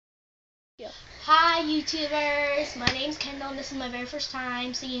Hi YouTubers, my name's Kendall and this is my very first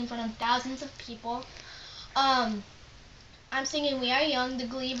time singing in front of thousands of people. I'm singing We Are Young, the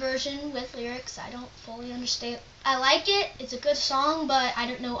Glee version with lyrics. I don't fully understand. I like it, it's a good song, but I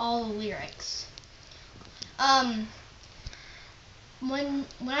don't know all the lyrics. When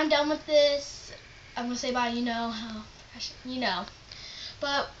I'm done with this, I'm going to say bye,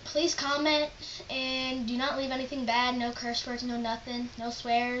 But please comment and do not leave anything bad, no curse words, no nothing, no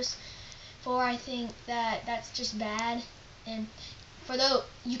swears. For I think that's just bad. And for though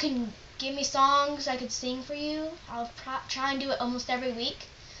you can give me songs I could sing for you, I'll try and do it almost every week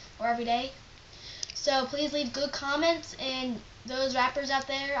or every day. So please leave good comments. And those rappers out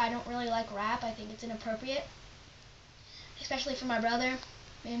there, I don't really like rap. I think it's inappropriate, especially for my brother.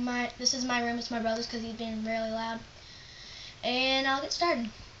 This is my room. It's my brother's because he's being really loud. And I'll get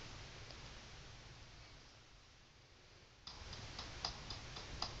started.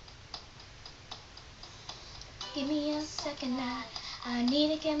 Give me a second, I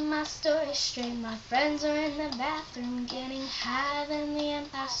need to get my story straight. My friends are in the bathroom getting higher than the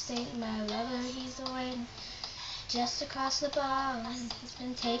Empire State. My lover, he's waiting just across the bar, and he's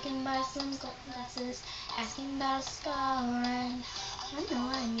been taken by some glasses, asking about a scar. And I know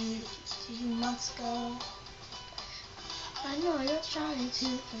I knew it 2 months ago. I know you're trying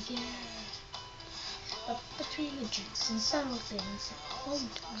to forget, but between the drinks and subtle things, oh,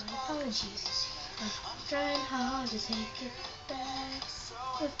 my apologies. I'm trying hard to take it back,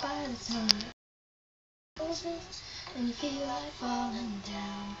 but by the time it closes and you feel like falling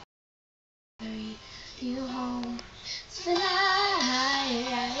down, carry you home tonight.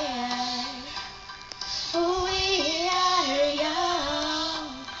 Oh, we are young,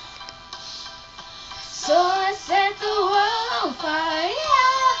 so let's set the world on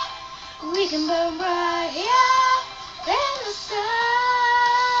fire. We can burn brighter than the sun.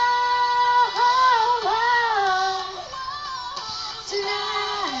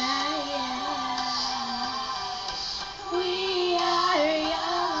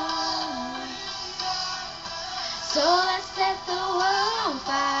 So let's set the world on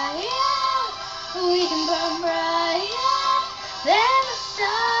fire. We can burn brighter than the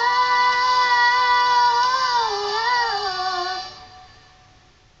sun.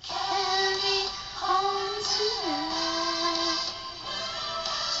 Carry me home tonight.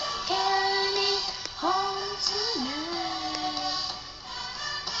 Carry me home tonight.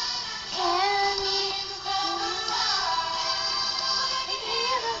 Carry me home.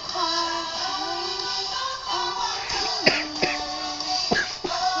 Hear the choir.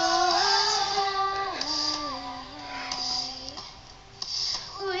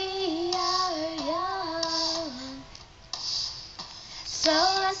 So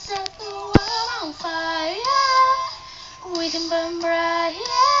let's set the world on fire. We can burn brighter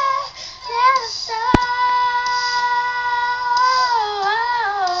than the sun.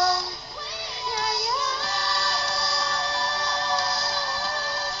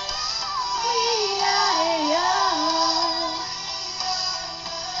 We are young.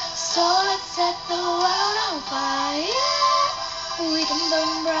 So let's set the world on fire. We can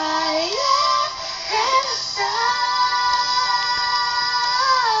burn brighter than the sun.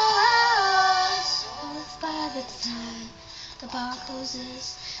 By the time the bar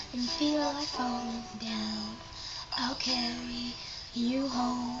closes and you feel like falling down, I'll carry you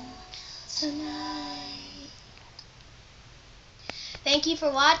home tonight. Thank you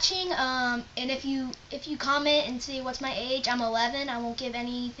for watching. And if you comment and say what's my age, I'm 11. I won't give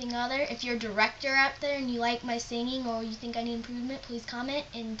anything other. If you're a director out there and you like my singing or you think I need improvement, please comment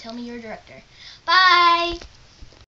and tell me you're a director. Bye.